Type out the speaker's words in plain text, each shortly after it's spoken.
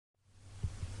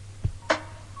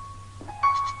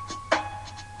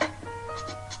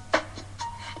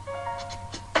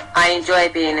I enjoy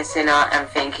being a singer and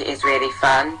think it is really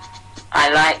fun. I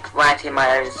like writing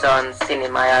my own songs,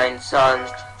 singing my own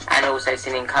songs, and also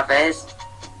singing covers.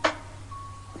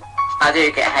 I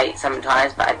do get hate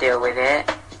sometimes, but I deal with it.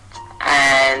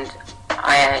 And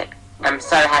I am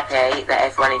so happy that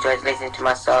everyone enjoys listening to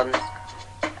my songs.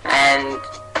 And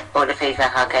all the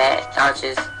feedback I get,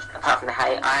 apart from the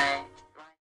hate,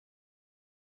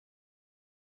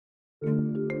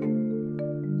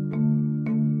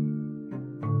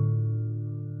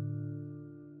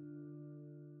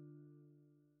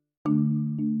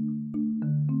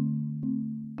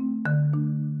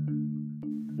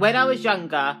 When I was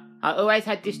younger, I always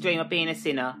had this dream of being a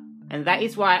singer, and that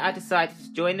is why I decided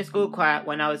to join the school choir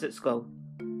when I was at school.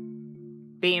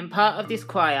 Being part of this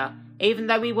choir, even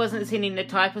though we wasn't singing the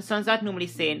type of songs I'd normally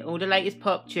sing, all the latest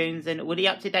pop tunes and all the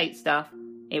up-to-date stuff,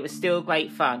 it was still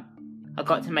great fun. I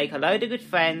got to make a load of good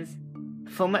friends,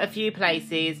 perform at a few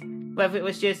places, whether it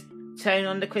was just turning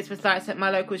on the Christmas lights at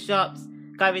my local shops,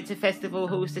 going to festival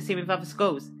halls to sing with other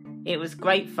schools. It was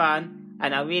great fun,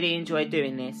 and I really enjoyed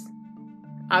doing this.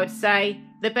 I would say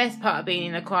the best part of being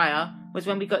in a choir was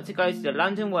when we got to go to the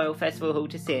London Royal Festival Hall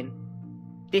to sing.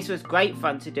 This was great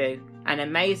fun to do, an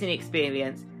amazing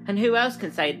experience, and who else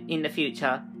can say in the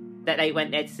future that they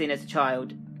went there to sing as a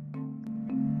child?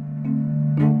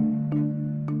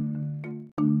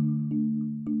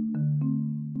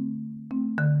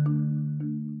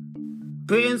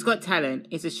 Britain's Got Talent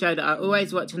is a show that I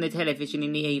always watch on the television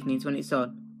in the evenings when it's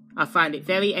on. I find it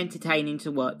very entertaining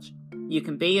to watch. You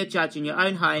can be a judge in your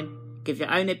own home, give your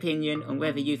own opinion on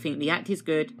whether you think the act is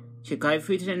good, should go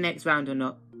through to the next round or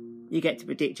not. You get to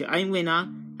predict your own winner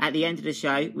at the end of the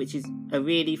show, which is a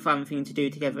really fun thing to do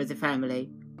together as a family.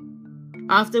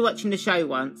 After watching the show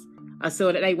once, I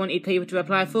saw that they wanted people to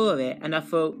apply for it, and I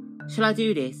thought, shall I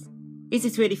do this? Is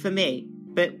this really for me?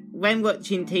 But when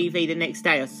watching TV the next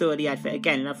day, I saw the advert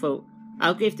again, and I thought,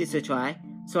 I'll give this a try.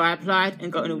 So I applied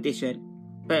and got an audition.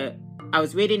 But I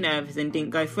was really nervous and didn't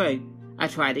go through. I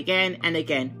tried again and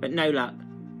again, but no luck.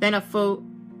 Then I thought,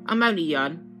 I'm only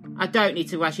young. I don't need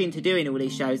to rush into doing all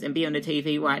these shows and be on the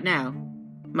TV right now.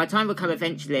 My time will come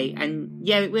eventually, and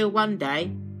yeah, it will one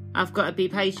day. I've got to be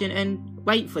patient and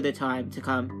wait for the time to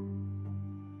come.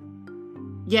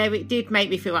 Yeah, it did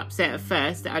make me feel upset at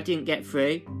first that I didn't get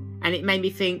through, and it made me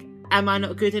think, am I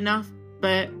not good enough?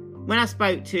 But when I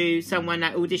spoke to someone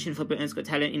that auditioned for Britain's Got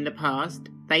Talent in the past,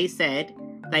 they said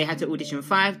they had to audition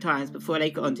 5 times before they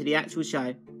got onto the actual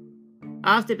show.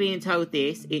 After being told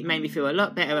this, it made me feel a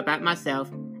lot better about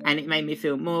myself, and it made me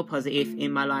feel more positive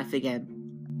in my life again.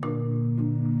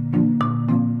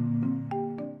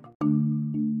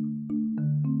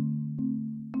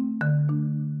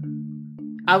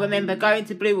 I remember going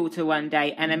to Bluewater one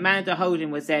day and Amanda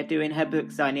Holden was there doing her book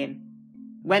signing.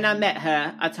 When I met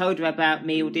her, I told her about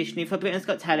me auditioning for Britain's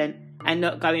Got Talent and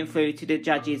not going through to the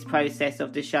judges' process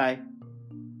of the show.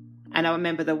 And I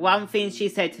remember the one thing she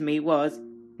said to me was,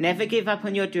 never give up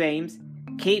on your dreams,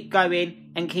 keep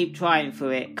going and keep trying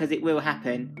for it, because it will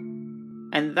happen.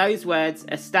 And those words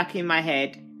are stuck in my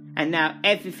head, and now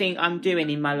everything I'm doing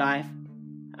in my life,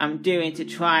 I'm doing to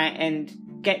try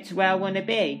and get to where I want to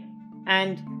be.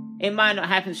 And it might not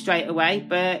happen straight away,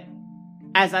 but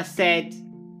as I said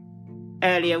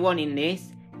earlier on in this,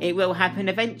 it will happen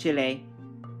eventually.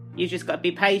 You just got to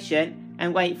be patient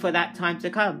and wait for that time to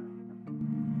come.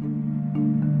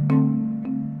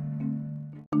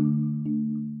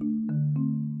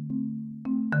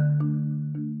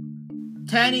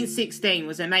 Turning 16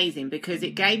 was amazing because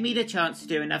it gave me the chance to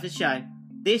do another show.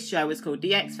 This show was called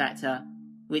The X Factor,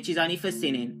 which is only for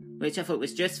singing, which I thought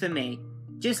was just for me.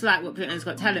 Just like what Britain's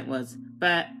Got Talent was,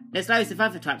 but there's loads of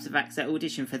other types of acts that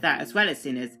audition for that as well as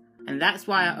singers, and that's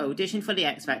why I auditioned for The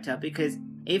X Factor, because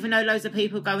even though loads of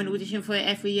people go and audition for it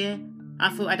every year, I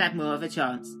thought I'd have more of a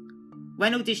chance.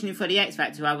 When auditioning for The X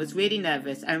Factor, I was really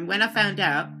nervous, and when I found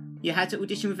out you had to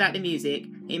audition without the music,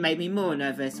 it made me more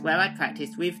nervous where I'd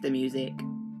practiced with the music.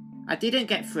 I didn't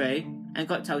get through and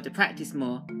got told to practice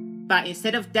more, but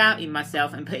instead of doubting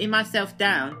myself and putting myself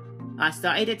down, I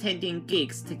started attending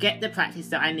gigs to get the practice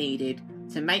that I needed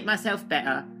to make myself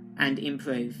better and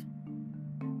improve.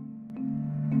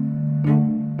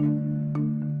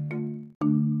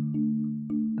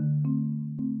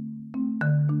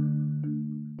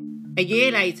 A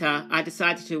year later, I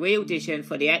decided to re-audition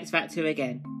for The X Factor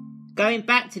again. Going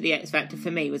back to The X Factor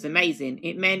for me was amazing.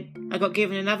 It meant I got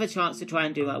given another chance to try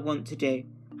and do what I want to do.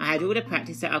 I had all the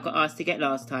practice that I got asked to get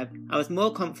last time. I was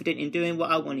more confident in doing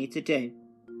what I wanted to do.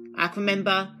 I can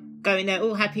remember going there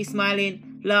all happy,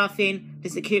 smiling, laughing. The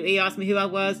security asked me who I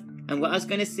was and what I was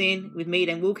going to sing, with me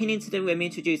then walking into the room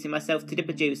introducing myself to the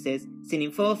producers,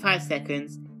 singing 4 or 5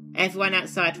 seconds, everyone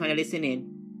outside trying to listen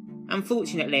in.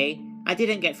 Unfortunately, I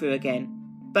didn't get through again,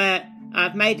 but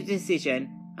I've made a decision.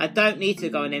 I don't need to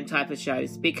go on them type of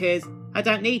shows because I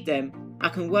don't need them. I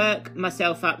can work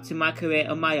myself up to my career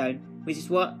on my own, which is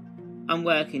what I'm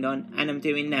working on and I'm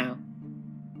doing now.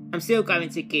 I'm still going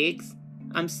to gigs.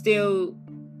 I'm still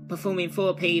performing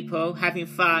for people, having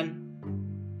fun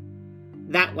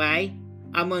that way.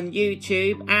 I'm on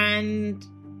YouTube and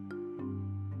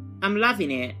I'm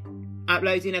loving it.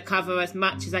 Uploading a cover as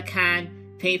much as I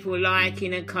can, people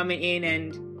liking and commenting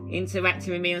and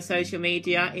interacting with me on social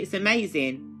media. It's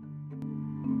amazing.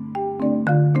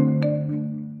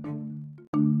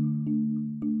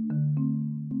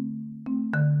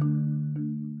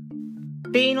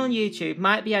 Being on YouTube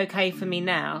might be okay for me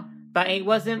now, but it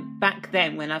wasn't back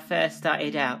then when I first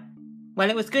started out. Well,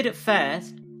 it was good at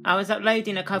first. I was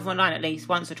uploading a cover online at least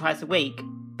once or twice a week,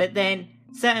 but then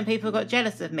certain people got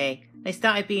jealous of me. They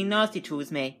started being nasty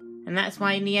towards me, and that's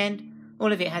why in the end,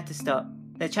 all of it had to stop.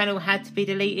 The channel had to be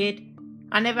deleted.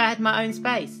 I never had my own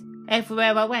space.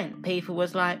 Everywhere I went, people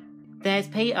was like, "There's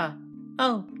Peter.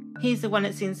 Oh, he's the one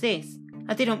that sings this."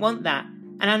 I didn't want that,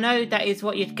 and I know that is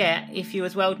what you'd get if you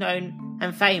was well known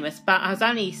and famous, but I was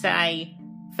only, say,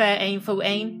 13,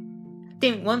 14.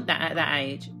 Didn't want that at that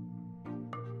age.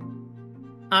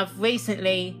 I've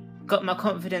recently got my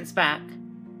confidence back,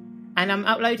 and I'm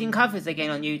uploading covers again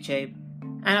on YouTube,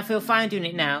 and I feel fine doing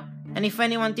it now. And if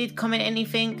anyone did comment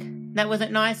anything that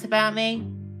wasn't nice about me,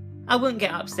 I wouldn't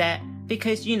get upset,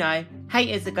 because, you know,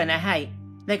 haters are gonna hate.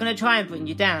 They're gonna try and bring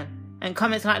you down, and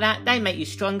comments like that, they make you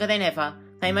stronger than ever.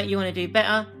 They make you want to do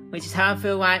better, which is how I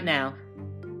feel right now.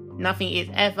 Nothing is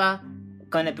ever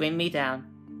gonna bring me down.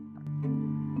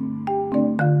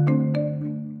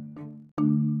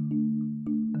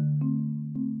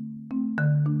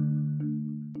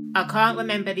 I can't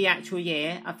remember the actual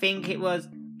year. I think it was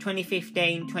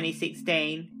 2015,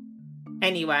 2016.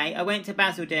 Anyway, I went to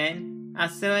Basildon. I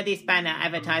saw this banner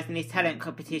advertising this talent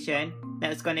competition that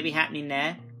was going to be happening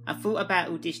there. I thought about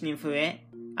auditioning for it.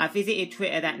 I visited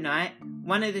Twitter that night.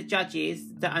 One of the judges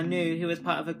that I knew, who was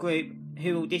part of a group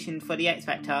who auditioned for the X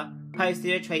Factor,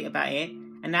 posted a tweet about it,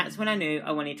 and that's when I knew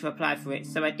I wanted to apply for it,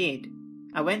 so I did.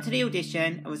 I went to the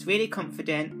audition. I was really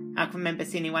confident. I can remember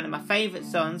singing one of my favourite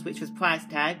songs, which was Price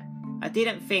Tag. I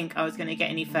didn't think I was going to get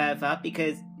any further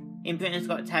because in Britain's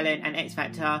Got Talent and X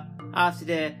Factor, after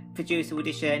the producer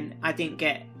audition, I didn't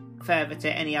get further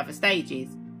to any other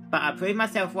stages. But I proved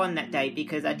myself wrong that day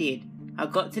because I did. I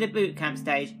got to the boot camp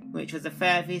stage, which was the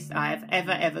furthest I have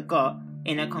ever got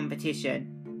in a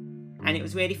competition. And it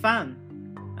was really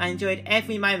fun. I enjoyed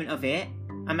every moment of it.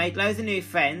 I made loads of new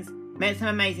friends, met some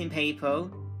amazing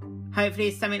people. Hopefully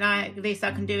it's something like this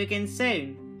I can do again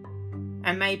soon.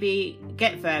 And maybe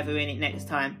get further in it next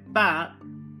time. But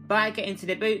by getting to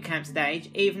the boot camp stage,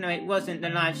 even though it wasn't the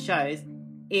live shows,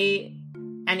 it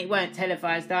weren't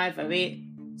televised either, it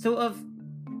sort of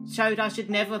showed I should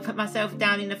never put myself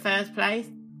down in the first place.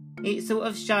 It sort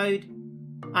of showed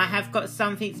I have got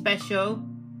something special,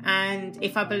 and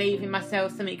if I believe in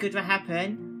myself, something good will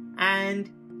happen. And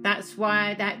that's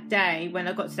why that day when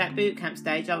I got to that boot camp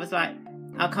stage, I was like,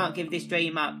 I can't give this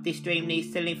dream up. This dream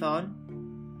needs to live on.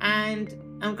 And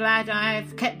I'm glad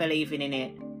I've kept believing in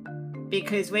it.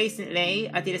 Because recently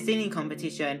I did a singing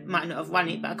competition. Might not have won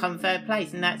it, but I come third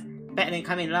place, and that's better than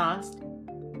coming last.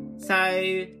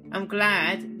 So I'm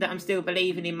glad that I'm still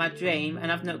believing in my dream,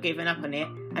 and I've not given up on it,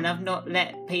 and I've not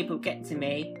let people get to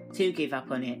me to give up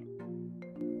on it.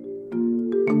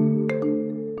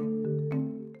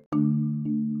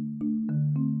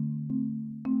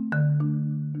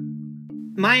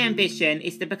 My ambition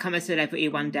is to become a celebrity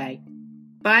one day.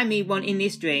 By me wanting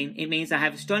this dream, it means I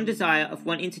have a strong desire of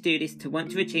wanting to do this, to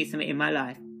want to achieve something in my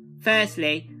life.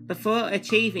 Firstly, before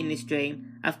achieving this dream,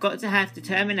 I've got to have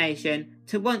determination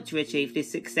to want to achieve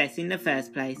this success in the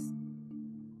first place.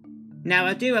 Now,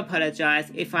 I do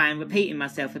apologise if I am repeating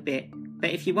myself a bit, but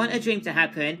if you want a dream to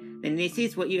happen, then this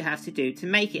is what you have to do to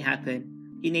make it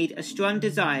happen. You need a strong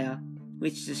desire,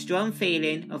 which is a strong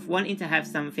feeling of wanting to have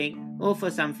something or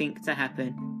for something to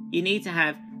happen. You need to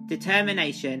have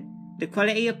determination, the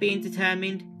quality of being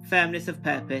determined, firmness of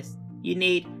purpose. You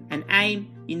need an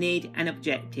aim, you need an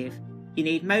objective. You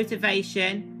need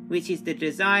motivation, which is the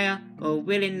desire or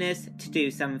willingness to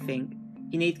do something.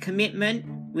 You need commitment,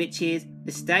 which is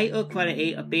the state or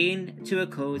quality of being to a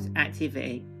cause,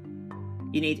 activity.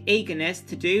 You need eagerness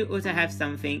to do or to have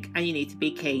something, and you need to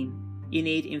be keen. You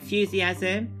need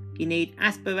enthusiasm, you need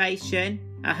aspiration,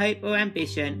 a hope or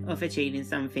ambition of achieving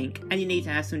something, and you need to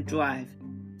have some drive,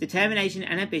 determination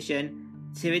and ambition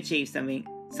to achieve something.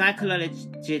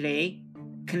 Psychologically,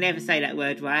 can never say that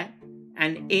word right,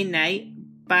 and innate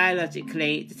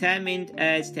biologically determined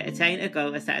urge to attain a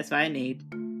goal or satisfy a need.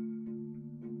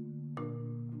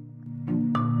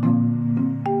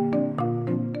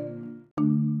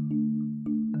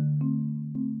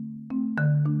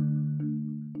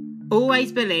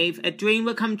 Always believe a dream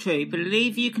will come true.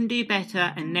 Believe you can do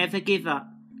better and never give up.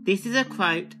 This is a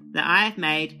quote that I have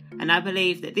made, and I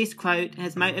believe that this quote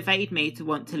has motivated me to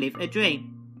want to live a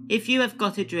dream. If you have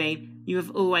got a dream, you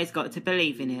have always got to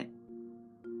believe in it.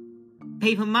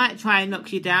 People might try and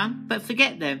knock you down, but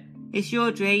forget them. It's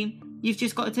your dream, you've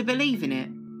just got to believe in it.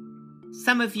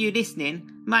 Some of you listening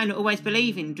might not always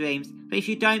believe in dreams, but if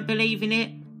you don't believe in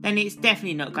it, then it's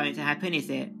definitely not going to happen, is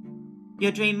it?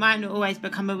 Your dream might not always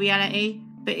become a reality,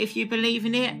 but if you believe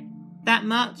in it that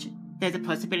much, there's a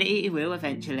possibility it will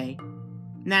eventually.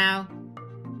 Now,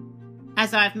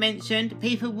 as I've mentioned,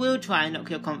 people will try and knock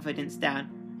your confidence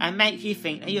down and make you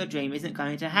think that your dream isn't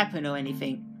going to happen or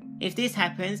anything. If this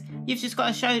happens, you've just got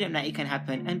to show them that it can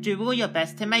happen and do all your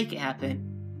best to make it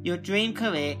happen. Your dream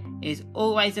career is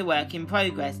always a work in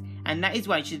progress, and that is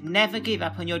why you should never give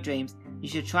up on your dreams. You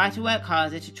should try to work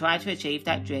harder to try to achieve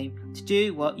that dream, to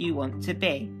do what you want to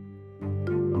be.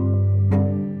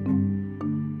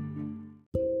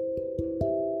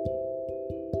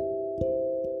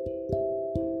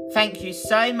 Thank you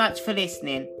so much for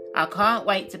listening. I can't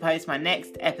wait to post my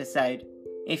next episode.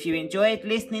 If you enjoyed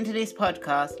listening to this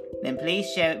podcast, then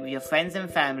please share it with your friends and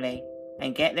family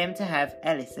and get them to have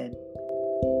a listen.